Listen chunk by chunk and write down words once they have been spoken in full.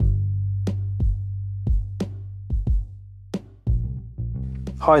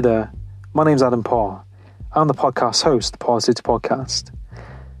Hi there, my name's Adam Parr. I'm the podcast host of the Parrsitivity Podcast.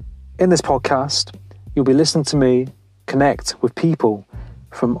 In this podcast, you'll be listening to me connect with people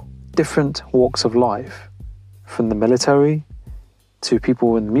from different walks of life, from the military to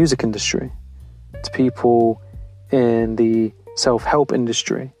people in the music industry, to people in the self-help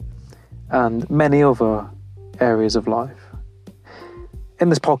industry, and many other areas of life. In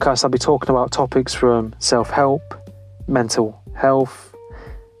this podcast, I'll be talking about topics from self-help, mental health,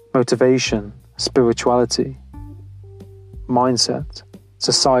 motivation, spirituality, mindset,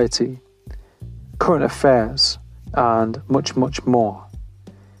 society, current affairs, and much, much more.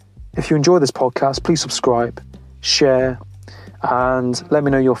 If you enjoy this podcast, please subscribe, share, and let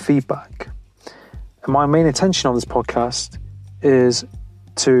me know your feedback. And my main intention on this podcast is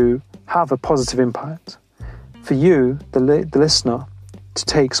to have a positive impact for you, the listener, to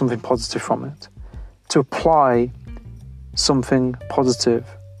take something positive from it, to apply something positive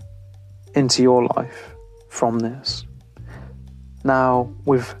into your life from this. Now,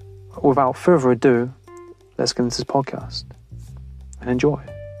 without further ado, let's get into this podcast and enjoy.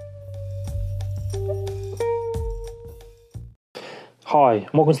 Hi, and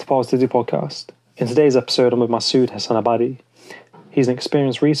welcome to the Parrsitivity Podcast. In today's episode, I'm with Masoud Hassanabadi. He's an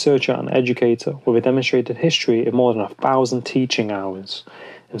experienced researcher and educator with a demonstrated history of more than 1,000 teaching hours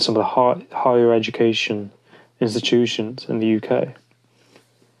in some of the higher education institutions in the UK.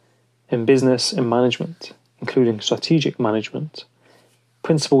 In business and management, including strategic management,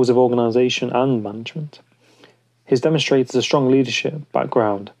 principles of organisation and management. He's demonstrated a strong leadership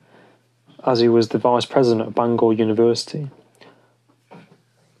background as he was the Vice President of Bangor University.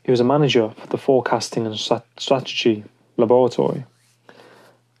 He was a manager for the Forecasting and Strategy Laboratory.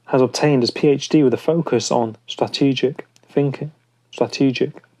 Has obtained his PhD with a focus on strategic thinking,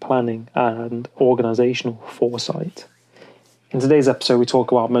 strategic planning and organisational foresight. In today's episode, we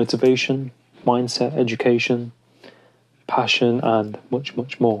talk about motivation, mindset, education, passion, and much,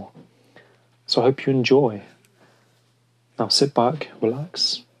 much more. So I hope you enjoy. Now sit back,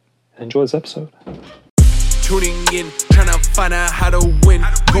 relax, and enjoy this episode. Tuning in, trying to find out how to win.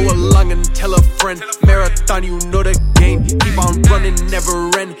 Go along and tell a friend. Marathon, you know the game. Keep on running, never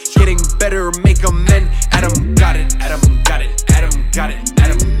end. Getting better, make amend. Adam got it, Adam got it, Adam got it,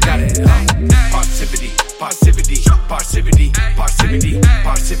 Adam got it. Parrsitivity, Parrsitivity, Parrsitivity, Parrsitivity,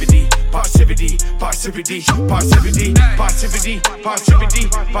 Parrsitivity, Parrsitivity, Parrsitivity, Parrsitivity, Parrsitivity,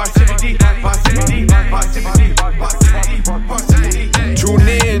 Parrsitivity, Parrsitivity, Parrsitivity, Parrsitivity, Parrsitivity. Tune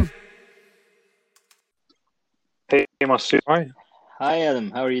in. Hey, Masoud. Hi, Adam.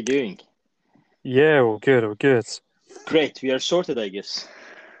 How are you doing? Yeah, all good. Great. We are sorted, I guess.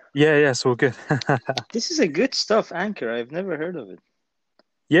 Yes, all good. This is a good stuff, Anchor. I've never heard of it.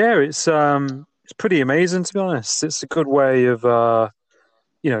 Yeah, it's pretty amazing, to be honest. It's a good way of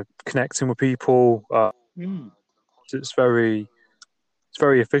connecting with people. It's very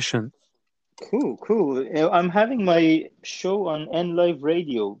efficient. Cool. I'm having my show on N Live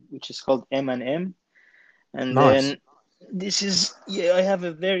Radio, which is called M&M. And Nice. then I have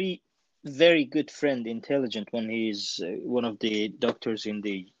a very, very good friend, intelligent one. He's one of the doctors in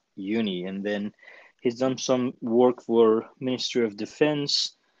the uni. And then he's done some work for Ministry of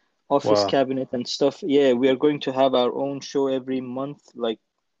Defense, Office Wow. Cabinet and stuff. Yeah, we are going to have our own show every month, like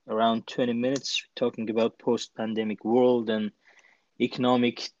around 20 minutes, talking about post-pandemic world and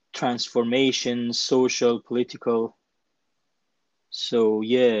economic transformation, social, political. So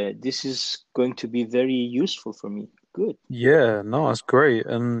yeah, this is going to be very useful for me. Good. Yeah, no, that's great.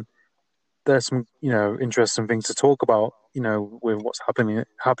 And there's some, interesting things to talk about, with what's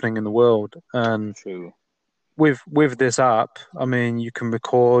happening in the world. And True. with this app, I mean, you can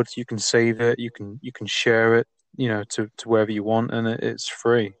record, you can save it, you can share it, to wherever you want, and it's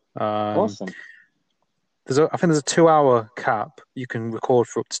free. Awesome. I think there's a 2-hour cap. You can record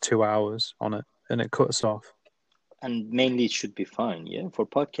for up to 2 hours on it, and it cuts off. And mainly it should be fine, yeah? For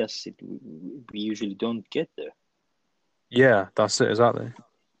podcasts, we usually don't get there. Yeah, that's it, exactly.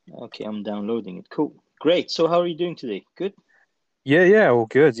 Okay, I'm downloading it. Cool. Great. So how are you doing today? Good? Yeah, all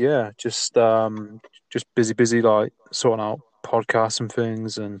good, yeah. Just busy, like, sorting out podcasts and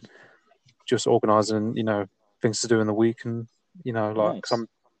things, and just organising, things to do in the week, and, like, Nice. 'cause I'm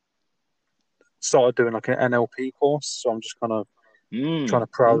started doing, like, an NLP course, so I'm just kind of trying to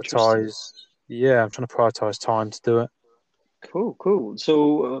prioritise. Yeah, I'm trying to prioritise time to do it. Cool.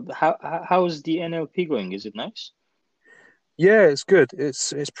 So how's the NLP going? Is it nice? Yeah, it's good.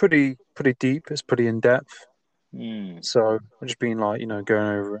 It's pretty deep. It's pretty in depth. So I've just been like, going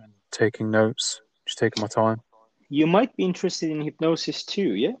over it and taking notes, just taking my time. You might be interested in hypnosis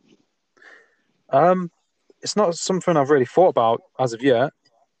too, yeah? It's not something I've really thought about as of yet.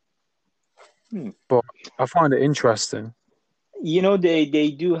 Hmm. but I find it interesting.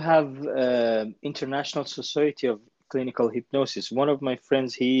 They do have International Society of Clinical Hypnosis. One of my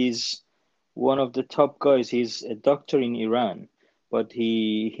friends, he's one of the top guys. He's a doctor in Iran, but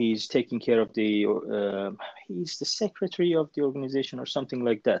he's taking care of he's the secretary of the organization or something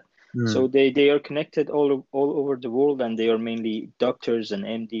like that. Mm. So they are connected all over the world, and they are mainly doctors and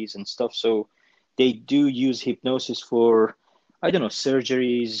MDs and stuff. So they do use hypnosis for, I don't know,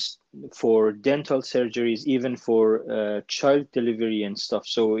 surgeries, for dental surgeries, even for child delivery and stuff.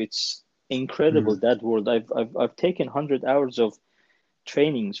 So it's incredible, Mm. that world. I've taken 100 hours of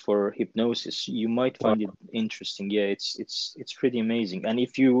trainings for hypnosis. You might Wow. find it interesting. Yeah, it's pretty amazing. And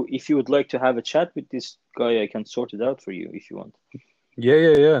if you would like to have a chat with this guy, I can sort it out for you if you want.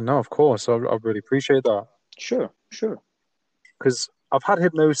 Yeah. No, of course. I really appreciate that Sure, sure. because I've had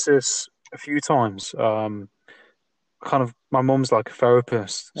hypnosis a few times. Kind of, my mum's like a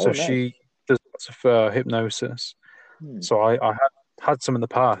therapist, Oh, so nice. she does lots of hypnosis. Hmm, So I had some in the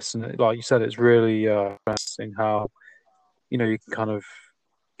past, and like you said, it's really interesting how you can kind of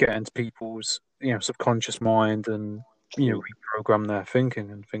get into people's subconscious mind and true, reprogram their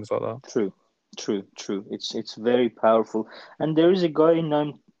thinking and things like that. true, true. It's very powerful. And there is a guy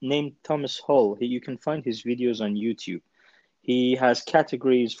named Thomas Hall. You can find his videos on YouTube. He has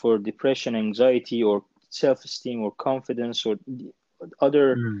categories for depression, anxiety, or self-esteem, or confidence, or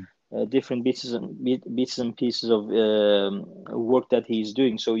other Mm. different bits and pieces of work that he's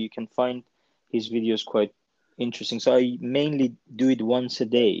doing. So you can find his videos quite interesting. So I mainly do it once a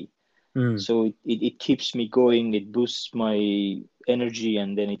day. Mm. So it keeps me going. It boosts my energy,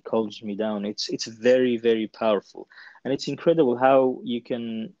 and then it calms me down. It's very, very powerful, and it's incredible how you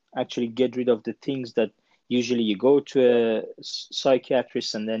can actually get rid of the things that usually you go to a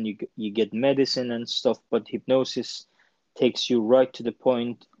psychiatrist and then you get medicine and stuff. But hypnosis takes you right to the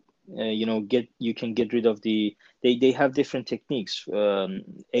point. Get you can get rid of they have different techniques,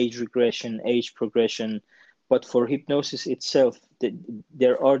 age regression, age progression, but for hypnosis itself,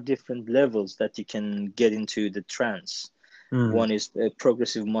 there are different levels that you can get into the trance. Mm. One is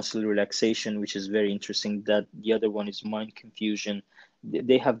progressive muscle relaxation, which is very interesting. That the other one is mind confusion.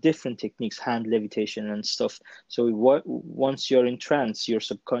 They have different techniques, hand levitation and stuff. So once you're in trance, your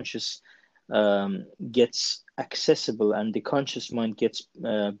subconscious gets accessible, and the conscious mind gets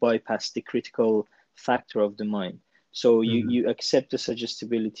bypassed the critical factor of the mind. So Mm. you accept the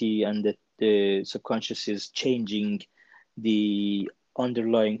suggestibility, and that the subconscious is changing the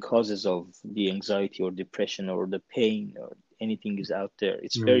underlying causes of the anxiety or depression or the pain or anything is out there.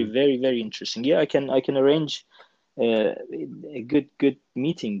 It's very, Mm. very, very interesting. Yeah, I can arrange a good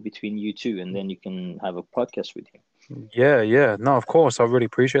meeting between you two, and then you can have a podcast with him. Yeah. No, of course. I really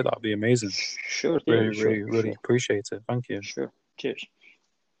appreciate that. It'd be amazing. Sure Really, thing. Sure, really sure, appreciate it. Thank you. sure. Cheers.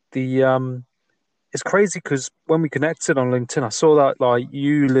 The It's crazy because when we connected on LinkedIn, I saw that like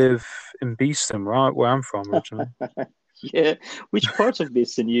you live in Beeston, right, where I'm from originally. Yeah. Which parts of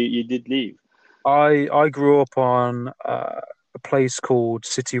Boston you did leave? I grew up on a place called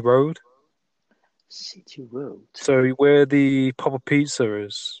City Road, City Road. so where the Papa Pizza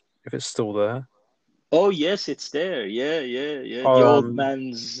is, if it's still there. Oh yes, it's there. Yeah. The old Um,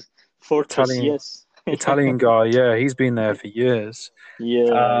 man's fortress. Italian Yes. Italian guy, yeah, he's been there for years.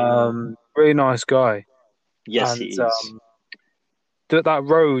 Yeah. Really nice guy, Yes, and he is. that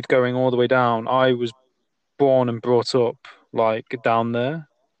road going all the way down. I was born and brought up like down there,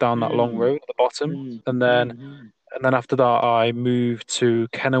 down that long Mm, road at the bottom, mm, and then mm, after that I moved to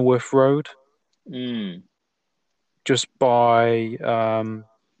Kenilworth Road, mm. just by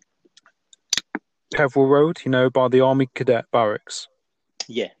Peveril Road, by the Army Cadet Barracks.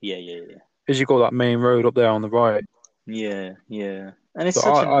 Yeah. As you got that main road up there on the right. Yeah. And it's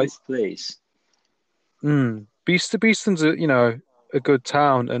So such a nice place. Beeston's a good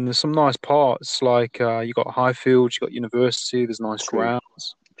town, and there's some nice parts like you got Highfield, you got University. There's nice True.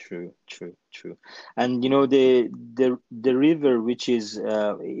 grounds. True. And the river, which is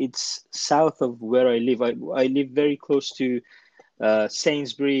it's south of where I live. I live very close to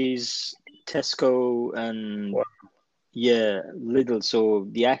Sainsbury's, Tesco, and Well, yeah, Lidl. So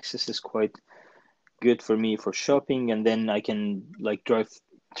the access is quite good for me for shopping, and then I can like drive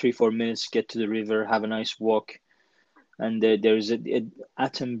 3-4 minutes, get to the river, have a nice walk, and there's a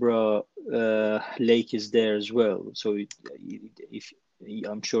Attenborough lake is there as well. So if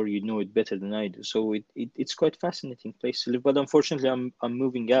I'm sure you know it better than I do. So it's quite fascinating place to live. But unfortunately, I'm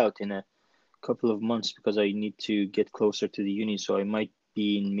moving out in a couple of months because I need to get closer to the uni. So I might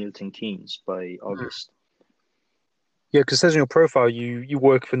be in Milton Keynes by August. yeah, because it says in your profile you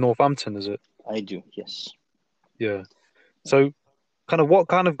work for Northampton, is it? I do, yes. Yeah. So kind of what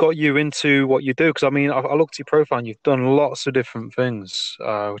kind of got you into what you do? Because I mean, I looked at your profile and you've done lots of different things, which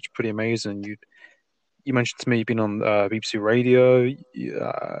are pretty amazing. You mentioned to me you've been on BBC Radio,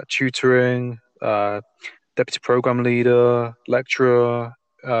 tutoring, deputy program leader, lecturer,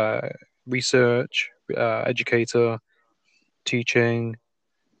 uh, research, educator, teaching,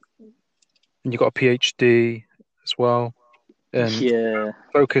 and you got a PhD as well in Yeah,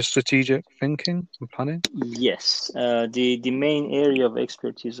 focused strategic thinking and planning. yes. The main area of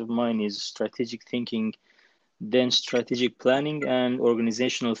expertise of mine is strategic thinking, then strategic planning and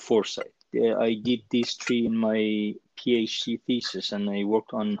organizational foresight. I did these three in my PhD thesis, and I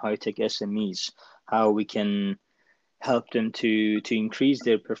worked on high-tech SMEs, how we can help them to increase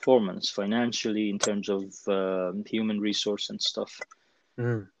their performance financially in terms of human resource and stuff.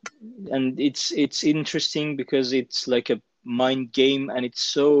 Mm. And it's interesting because it's like a mind game, and it's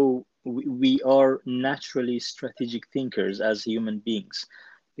so we are naturally strategic thinkers as human beings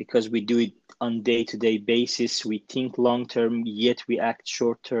because we do it on day-to-day basis. We think long term, yet we act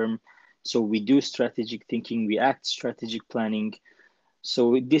short term. So we do strategic thinking, we act strategic planning.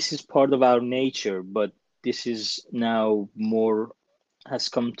 So this is part of our nature, but this is now more has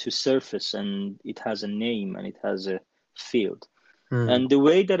come to surface, and it has a name and it has a field. Mm. And the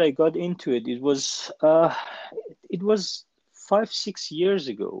way that I got into it, it was 5 6 years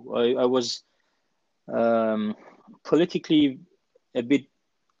ago. I was politically a bit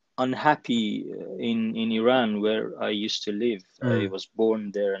unhappy in Iran, where I used to live. I Mm. was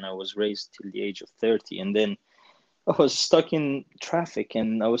born there and I was raised till the age of 30. And then I was stuck in traffic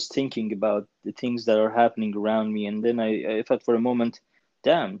and I was thinking about the things that are happening around me. And then I thought for a moment,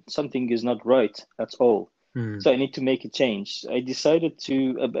 damn, something is not right at all. Mm. So I need to make a change. I decided to,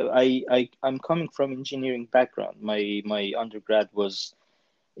 I'm coming from engineering background. My undergrad was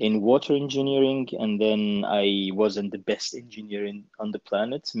in water engineering, and then I wasn't the best engineer on the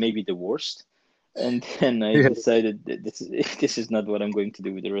planet, maybe the worst. And then I Yeah. decided that this is not what I'm going to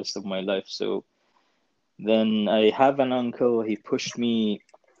do with the rest of my life. So then I have an uncle, he pushed me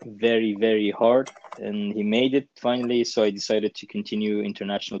very, very hard and he made it finally. So I decided to continue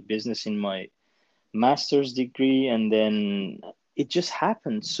international business in my master's degree. And then it just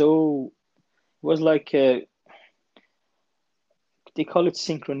happened. So it was like they call it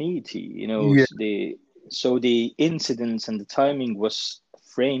synchronicity, Yeah. so the incidents and the timing was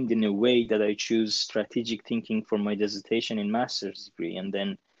framed in a way that I choose strategic thinking for my dissertation in master's degree. And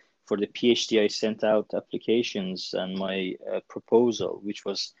then for the PhD, I sent out applications and my proposal, which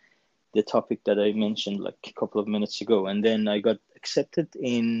was the topic that I mentioned like a couple of minutes ago. And then I got accepted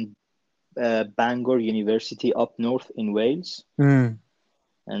in Bangor University up north in Wales. Mm.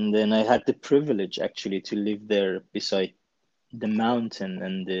 And then I had the privilege actually to live there beside the mountain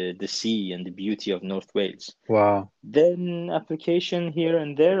and the sea and the beauty of North Wales. Wow. Then application here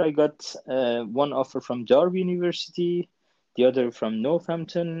and there. I got one offer from Derby University, the other from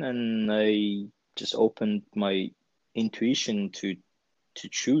Northampton, and I just opened my intuition to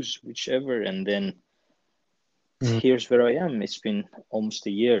choose whichever. And then Mm. here's where I am. It's been almost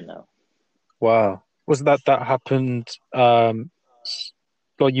a year now. Wow. Was that happened?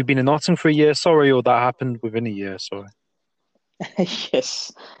 Like you've been in Nottingham for a year, sorry, or that happened within a year, sorry.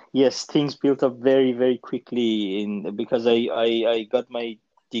 Yes, yes, things built up very, very quickly in because I got my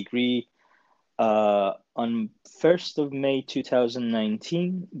degree on 1st of May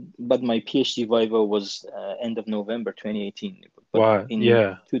 2019, but my PhD viva was end of November 2018. But Wow. in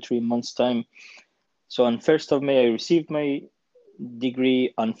Yeah. 2 3 months' time, so on 1st of May I received my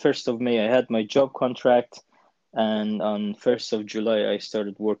degree. On 1st of May I had my job contract, and on 1st of July I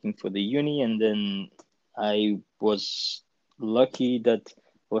started working for the uni, and then I was lucky that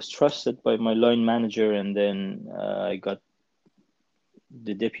I was trusted by my line manager, and then I got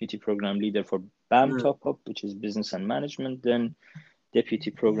the deputy program leader for BAM Mm. Top Up, which is business and management, then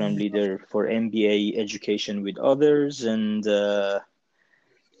deputy program leader for MBA education with others, and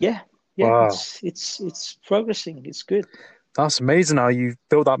yeah, Wow. it's progressing. It's good. That's amazing how you've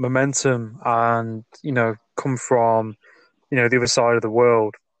built that momentum and, come from, the other side of the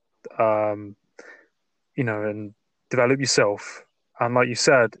world, um, and develop yourself. And like you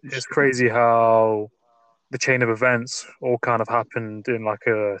said, it's crazy how the chain of events all kind of happened in like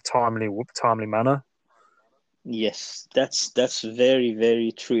a timely manner. Yes, that's very,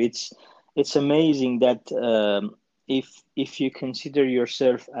 very true. It's amazing that if you consider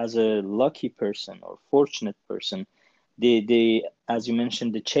yourself as a lucky person or fortunate person, the as you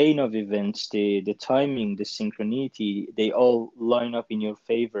mentioned, the chain of events, the timing, the synchronicity, they all line up in your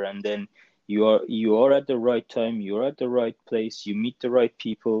favor, and then you are at the right time, you're at the right place, you meet the right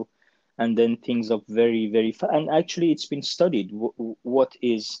people, and then things up very, very fast. And actually, it's been studied. What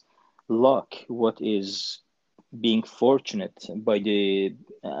is luck? What is being fortunate? By the,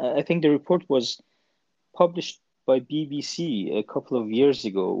 I think the report was published by BBC a couple of years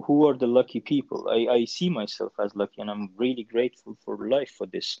ago. Who are the lucky people? I see myself as lucky, and I'm really grateful for life for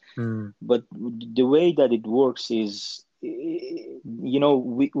this. Mm. But the way that it works is,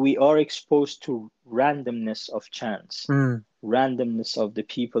 we are exposed to randomness of chance, Mm. randomness of the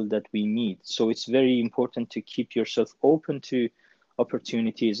people that we meet. So it's very important to keep yourself open to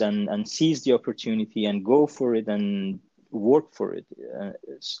opportunities, and seize the opportunity and go for it and work for it.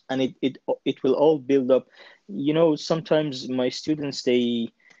 And it will all build up. Sometimes my students, they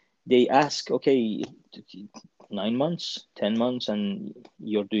ask, okay, 9 months, 10 months, and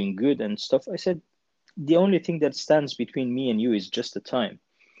you're doing good and stuff. I said, the only thing that stands between me and you is just the time.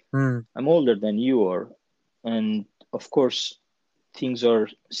 Mm. I'm older than you are. And of course, things are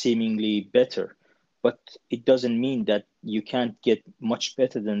seemingly better, but it doesn't mean that you can't get much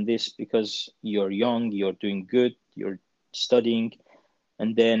better than this, because you're young, you're doing good, you're studying,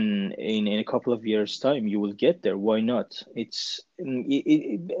 and then in a couple of years' time, you will get there. Why not? It's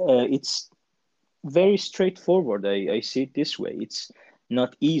very straightforward. I see it this way. It's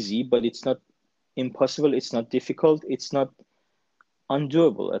not easy, but it's not impossible. It's not difficult. It's not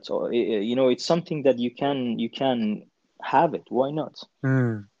undoable at all. It's something that you can have it. Why not?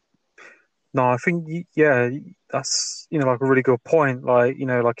 Mm. No, I think yeah, that's like a really good point. Like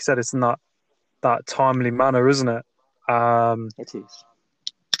like you said, it's in that timely manner, isn't it? It is.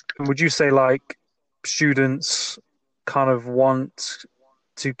 And would you say like students kind of want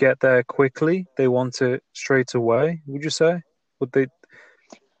to get there quickly? They want it straight away. Would you say? Would they?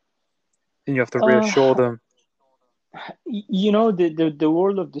 And you have to reassure Uh, them. the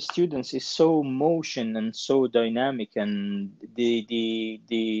world of the students is so motion and so dynamic, and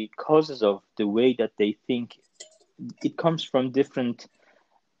the causes of the way that they think, it comes from different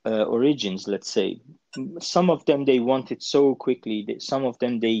origins, let's say. Some of them, they want it so quickly. Some of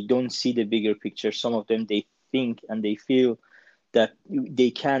them, they don't see the bigger picture. Some of them, they think and they feel that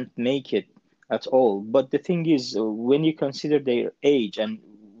they can't make it at all. But the thing is, when you consider their age, and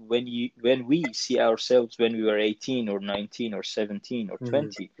when we see ourselves when we were 18 or 19 or 17 or Mm,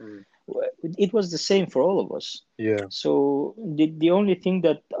 20, mm. it was the same for all of us. Yeah. So the only thing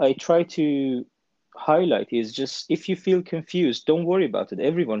that I try to highlight is, just, if you feel confused, don't worry about it.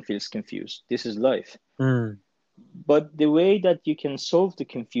 Everyone feels confused. This is life. Mm, But the way that you can solve the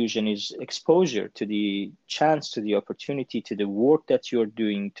confusion is exposure to the chance, to the opportunity, to the work that you're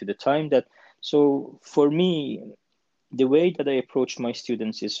doing, to the time that. So for me, the way that I approach my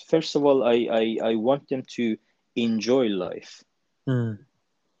students is, first of all, I want them to enjoy life. mm,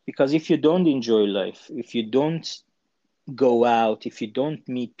 Because if you don't enjoy life, if you don't go out, if you don't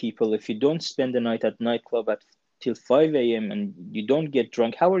meet people, if you don't spend the night at nightclub at till 5 a.m. and you don't get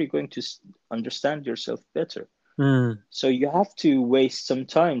drunk, how are you going to understand yourself better? mm, So you have to waste some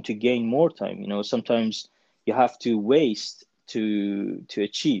time to gain more time. Sometimes you have to waste to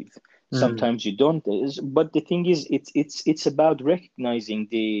achieve. mm, Sometimes you don't. But the thing is, it's about recognizing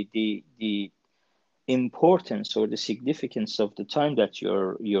the importance or the significance of the time that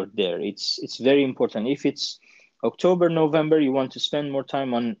you're there. It's very important. If it's October, November, you want to spend more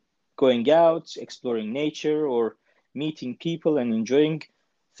time on going out, exploring nature, or meeting people and enjoying,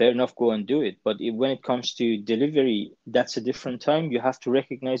 fair enough, go and do it. But when it comes to delivery, that's a different time. You have to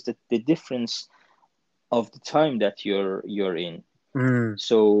recognize that the difference of the time that you're in. mm.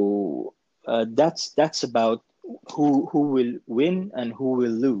 So that's about who will win and who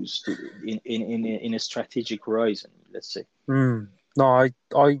will lose in a strategic horizon, let's say. Mm. No,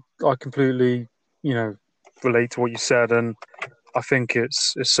 I completely, relate to what you said, and I think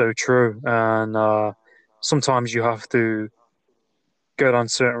it's so true. And sometimes you have to go down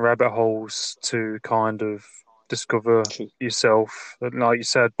certain rabbit holes to kind of discover True. yourself. And like you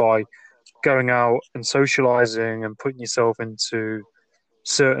said, by going out and socializing and putting yourself into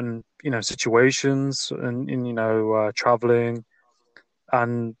certain, situations and traveling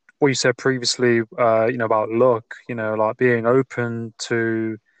and what you said previously, about luck, like being open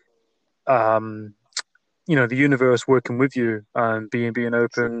to, um, the universe working with you and being True.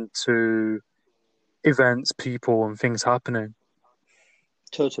 open to events, people, and things happening.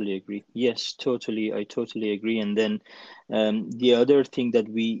 Totally agree. Yes, totally. I totally agree. And then the other thing that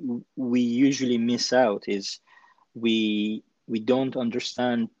we usually miss out is, we don't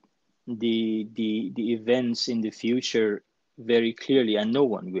understand the events in the future very clearly, and no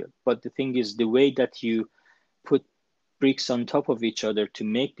one will. But the thing is, the way that you put bricks on top of each other to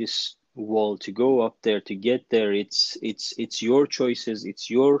make this wall, to go up there, to get there, it's your choices, it's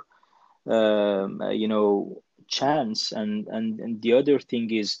your chance. And the other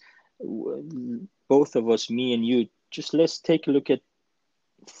thing is, both of us, me and you, just let's take a look at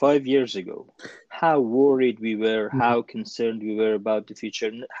 5 years ago, how worried we were, how concerned we were about the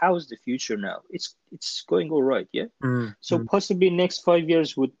future. How's the future now? It's going all right, yeah. Mm, So mm, possibly next 5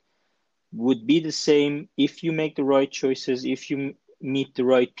 years would be the same if you make the right choices, if you meet the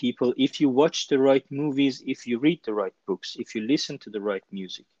right people, if you watch the right movies, if you read the right books, if you listen to the right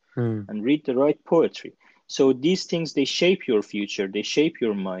music mm, and read the right poetry. So these things, they shape your future, they shape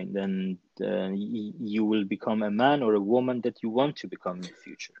your mind, and you will become a man or a woman that you want to become in the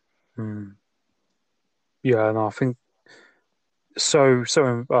future. mm. Yeah, and I think so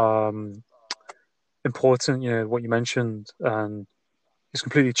important. What you mentioned, and it's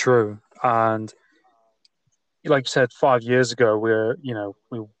completely true. And like you said, 5 years ago, we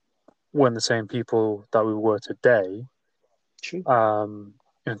weren't the same people that we were today. True.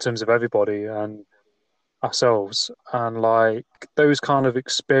 In terms of everybody and ourselves, and like those kind of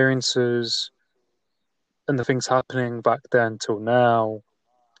experiences and the things happening back then till now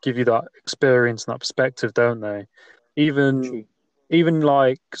give you that experience and that perspective, don't they? Even True. even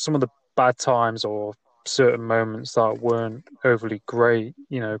like some of the bad times or certain moments that weren't overly great,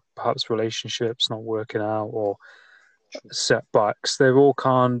 perhaps relationships not working out or True. setbacks, they're all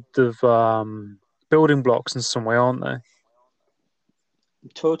kind of building blocks in some way, aren't they?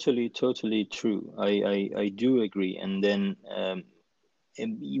 Totally true. I do agree. And then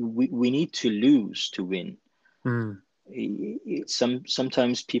we need to lose to win. Mm,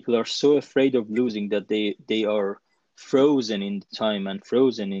 Sometimes people are so afraid of losing that they are frozen in the time and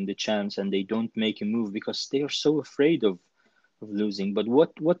frozen in the chance, and they don't make a move because they are so afraid of losing. But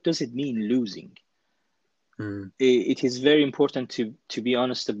what does it mean, losing? mm, It is very important to be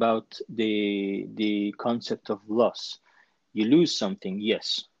honest about the concept of loss. You lose something,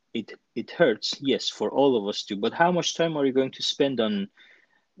 yes. It hurts, yes, for all of us too. But how much time are you going to spend on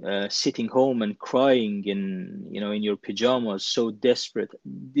sitting home and crying in your pajamas, so desperate?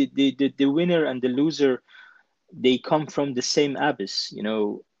 The winner and the loser, they come from the same abyss.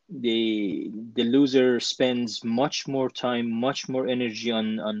 The loser spends much more time, much more energy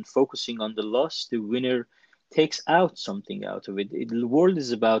on focusing on the loss. The winner takes out something out of it. The world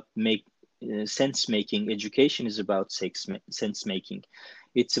is about make sense making. Education is about sense making.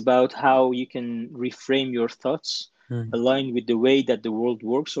 It's about how you can reframe your thoughts, mm, align with the way that the world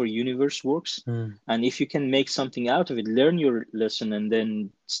works or universe works. mm, And if you can make something out of it, learn your lesson and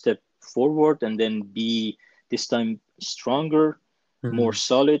then step forward, and then be this time stronger, more mm,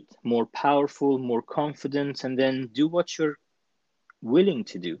 solid, more powerful, more confident, and then do what you're willing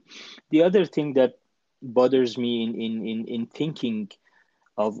to do. The other thing that bothers me in thinking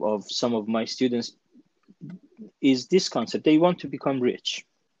of some of my students is this concept. They want to become rich,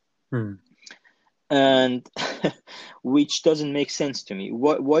 mm, and which doesn't make sense to me.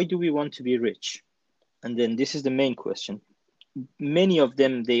 Why do we want to be rich? And then this is the main question. Many of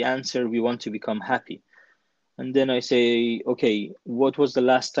them, they answer, we want to become happy. And then I say, okay, what was the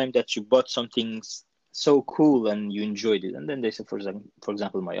last time that you bought something so cool and you enjoyed it? And then they say, for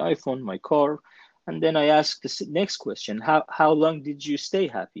example, my iPhone, my car. And then I ask the next question, how long did you stay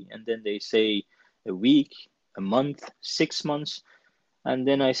happy? And then they say a week, a month, 6 months. And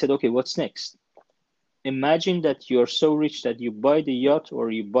then I said, okay, what's next? Imagine that you're so rich that you buy the yacht or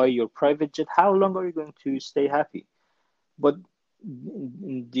you buy your private jet. How long are you going to stay happy? But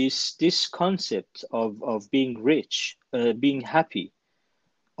this concept of being rich, being happy,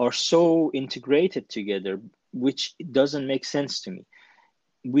 are so integrated together, which doesn't make sense to me.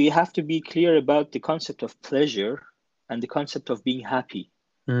 We have to be clear about the concept of pleasure and the concept of being happy.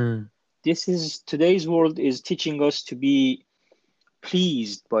 mm, This is today's world is teaching us to be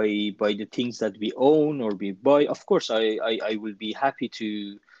pleased by the things that we own or we buy. Of course, I will be happy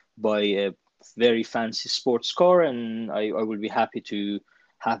to buy a very fancy sports car, and I will be happy to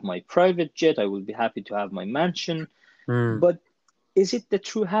have my private jet. I will be happy to have my mansion. mm. But is it the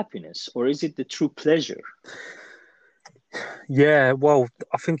true happiness, or is it the true pleasure? Yeah, well,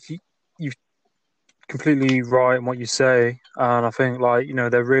 I think you're completely right in what you say, and I think like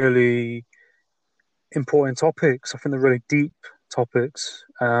they're really important topics. I think they're really deep topics.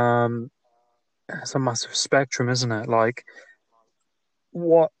 It's a massive spectrum, isn't it? Like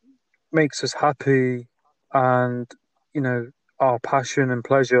what makes us happy, and you know our passion and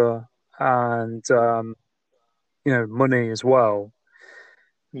pleasure, and money as well.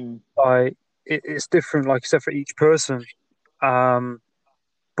 Hmm. It's different, like you said, for each person. Um,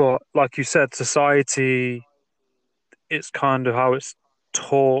 but like you said, society, it's kind of how it's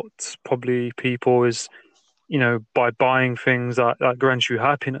taught. Probably people is by buying things that grant you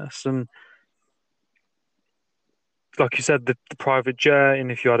happiness. And like you said, the private jet,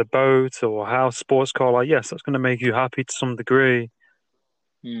 and if you had a boat or a house, sports car, like, yes, that's going to make you happy to some degree.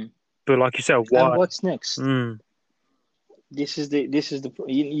 Mm. But like you said, And why? what's next? This is the this is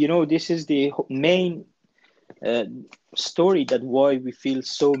the main uh, story that why we feel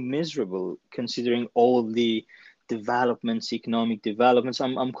so miserable considering all the developments, economic developments.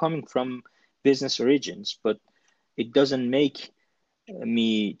 I'm coming from business origins, but it doesn't make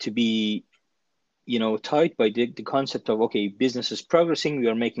me to be tied by the concept of, okay, business is progressing, we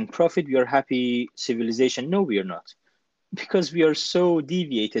are making profit, we are happy civilization. No, we are not, because we are so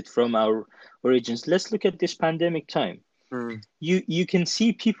deviated from our origins. Let's look at this pandemic time. Mm. You can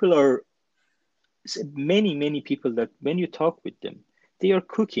see people are many people that when you talk with them, they are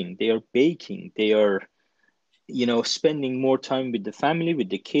cooking, they are baking, they are spending more time with the family, with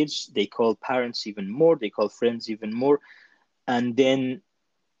the kids. They call parents even more, they call friends even more. And then,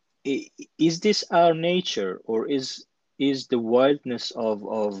 is this our nature, or is the wildness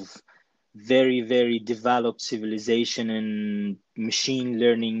of very developed civilization and machine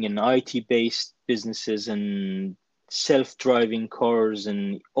learning and IT based businesses and self-driving cars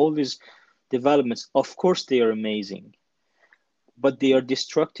and all these developments? Of course they are amazing, but they are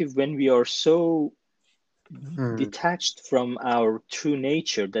destructive when we are so Mm. detached from our true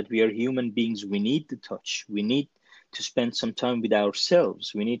nature, that we are human beings. We need the touch, we need to spend some time with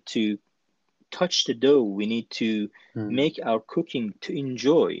ourselves, we need to touch the dough, we need to Mm. make our cooking to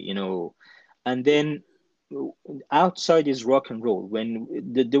enjoy, and then outside is rock and roll. When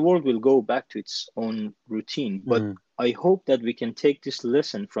the world will go back to its own routine. But Mm. I hope that we can take this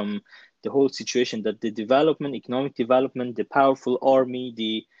lesson from the whole situation, that the development, economic development, the powerful army,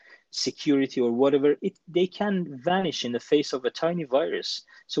 the security or whatever, they can vanish in the face of a tiny virus.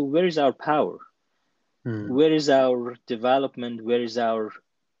 So where is our power? Mm. Where is our development?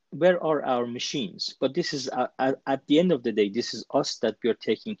 Where are our machines? But this is at the end of the day, this is us that we are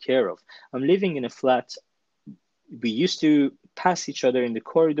taking care of. I'm living in a flat. We used to pass each other in the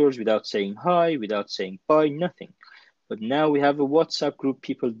corridors without saying hi, without saying bye, nothing. But now we have a WhatsApp group.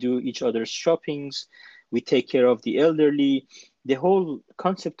 People do each other's shoppings. We take care of the elderly. The whole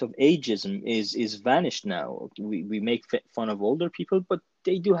concept of ageism is vanished now. We make fun of older people, but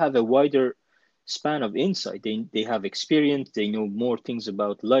they do have a wider span of insight. They have experience. They know more things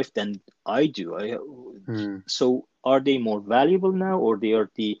about life than I do. Mm. So are they more valuable now, or they are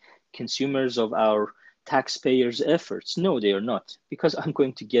the consumers of our taxpayers' efforts? No, they are not, because I'm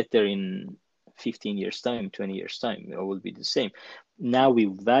going to get there in 15 years time, 20 years time. It will be the same. Now we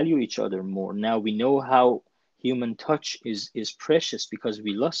value each other more. Now we know how human touch is precious, because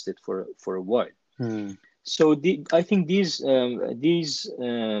we lost it for a while. Mm. So I think these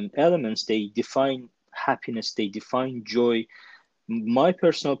elements, they define happiness, they define joy. My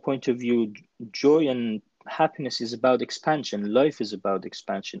personal point of view, joy and happiness is about expansion. Life is about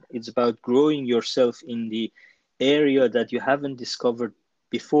expansion. It's about growing yourself in the area that you haven't discovered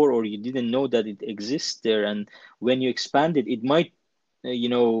before, or you didn't know that it exists there. And when you expand it, it might,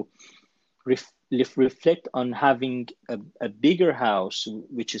 reflect on having a bigger house,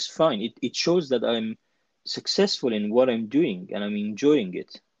 which is fine. It shows that I'm successful in what I'm doing and I'm enjoying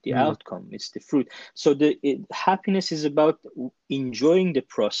it. The Mm. outcome, it's the fruit. So happiness is about enjoying the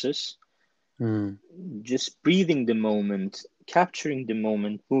process, Mm. just breathing the moment, capturing the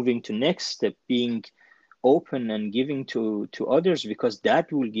moment, moving to next step, being open and giving to others, because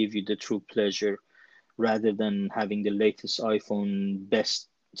that will give you the true pleasure, rather than having the latest iPhone, best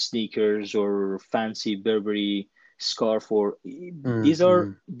sneakers, or fancy Burberry scarf. Or Mm. these are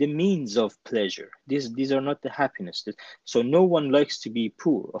Mm. the means of pleasure. These are not the happiness. So no one likes to be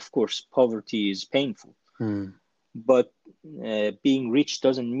poor. Of course, poverty is painful, Mm. but being rich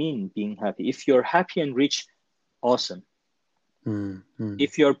doesn't mean being happy. If you're happy and rich, awesome. Mm. Mm.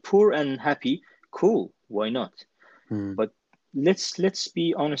 If you're poor and happy, cool. Why not? Mm. But let's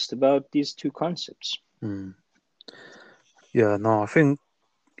be honest about these two concepts. Mm. Yeah, no, I think,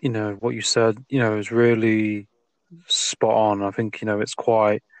 what you said, is really spot on. I think, it's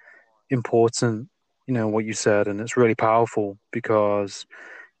quite important, what you said, and it's really powerful because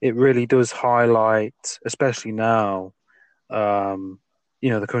it really does highlight, especially now, um,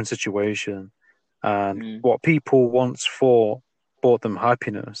 the current situation and Mm, what people once thought brought them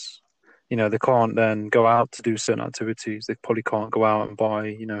happiness. They can't then go out to do certain activities. They probably can't go out and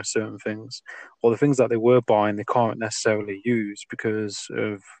buy, certain things, or the things that they were buying, they can't necessarily use because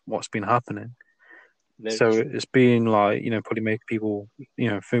of what's been happening. very So true. it's being like, probably make people,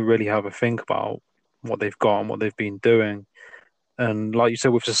 really have a think about what they've got and what they've been doing. And like you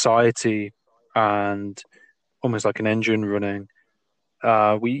said, with society and almost like an engine running.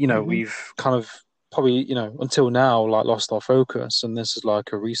 We've kind of probably, until now, like lost our focus, and this is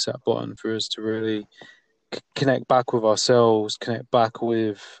like a reset button for us to really connect back with ourselves, connect back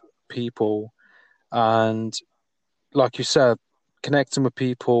with people, and like you said, connecting with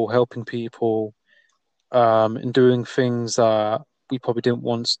people, helping people, and doing things that we probably didn't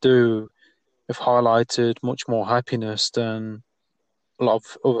once do have highlighted much more happiness than a lot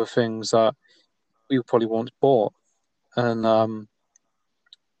of other things that we probably once bought. And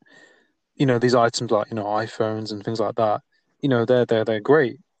these items like iPhones and things like that, they're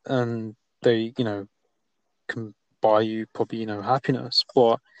great, and they can buy you probably happiness.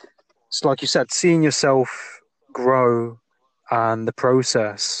 But it's like you said, seeing yourself grow and the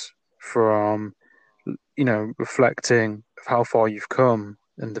process from reflecting of how far you've come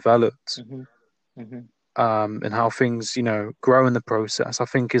and developed, and how things grow in the process, I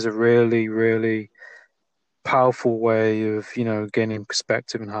think is a really, really powerful way of gaining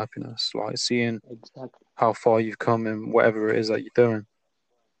perspective and happiness, like seeing how far you've come in whatever it is that you're doing.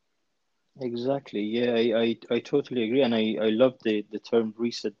 Exactly. Yeah, I totally agree, and I love the term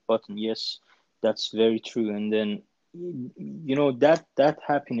reset button. Yes, that's very true. And then that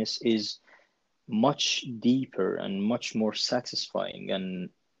happiness is much deeper and much more satisfying, and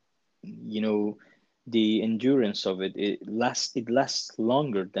the endurance of it lasts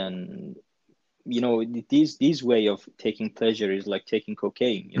longer than these way of taking pleasure is like taking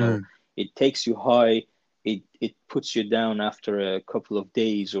cocaine. It takes you high, it puts you down after a couple of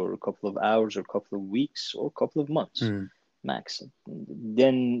days or a couple of hours or a couple of weeks or a couple of months max.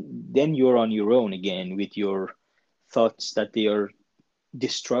 Then you're on your own again with your thoughts that they are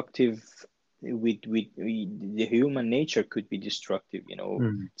destructive. With the human nature could be destructive,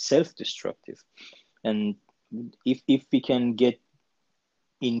 self-destructive. And if we can get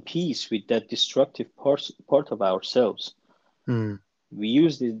in peace with that destructive part of ourselves, we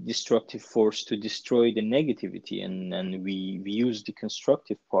use the destructive force to destroy the negativity, and we use the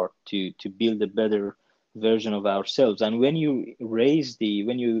constructive part to build a better version of ourselves. And when you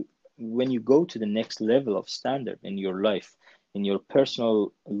when you go to the next level of standard in your life, in your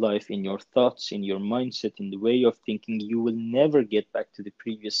personal life, in your thoughts, in your mindset, in the way of thinking, you will never get back to the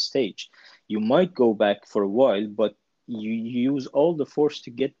previous stage. You might go back for a while, but you use all the force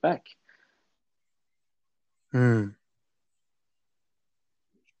to get back.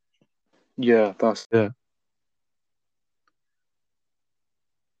 Yeah, that's it.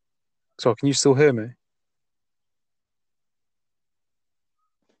 So, can you still hear me?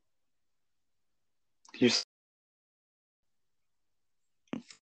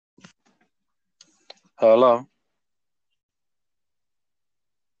 Hello?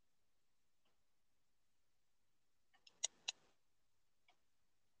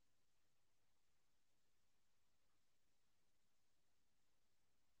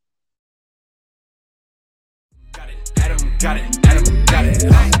 Got it.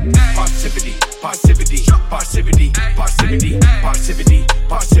 Parrsitivity.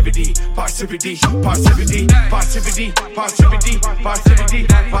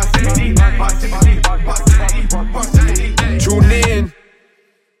 Tune in.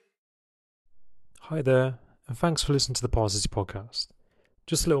 Hi there, and thanks for listening to the Parrsitivity Podcast.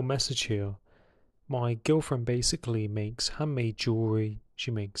 Just a little message here. My girlfriend basically makes handmade jewellery.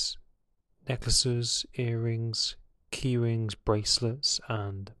 She makes necklaces, earrings, key rings, bracelets,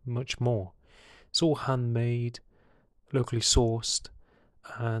 and much more. It's all handmade, locally sourced,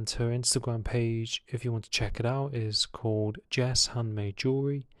 and her Instagram page, if you want to check it out, is called Jess Handmade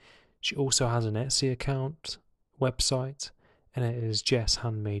Jewelry. She also has an Etsy account, website, and it is Jess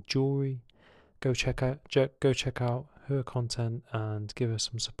Handmade Jewelry. Go check out her content and give her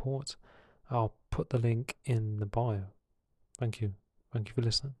some support. I'll put the link in the bio. Thank you for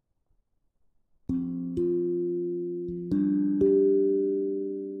listening.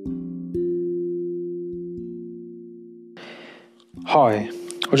 Hi,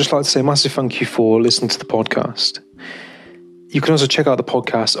 I'd just like to say a massive thank you for listening to the podcast. You can also check out the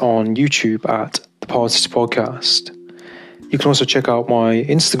podcast on YouTube at the Parrsitivity Podcast. You can also check out my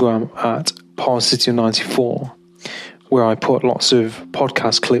Instagram at Parrsitivity94, where I put lots of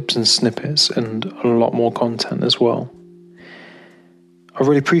podcast clips and snippets and a lot more content as well. I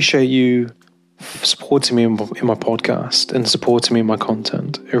really appreciate you supporting me in my podcast and supporting me in my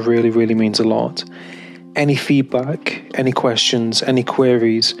content. It really, really means a lot. Any feedback, any questions, any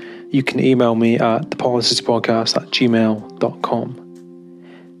queries, you can email me at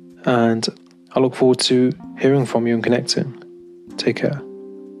theparrsititypodcast@gmail.com. And I look forward to hearing from you and connecting. Take care.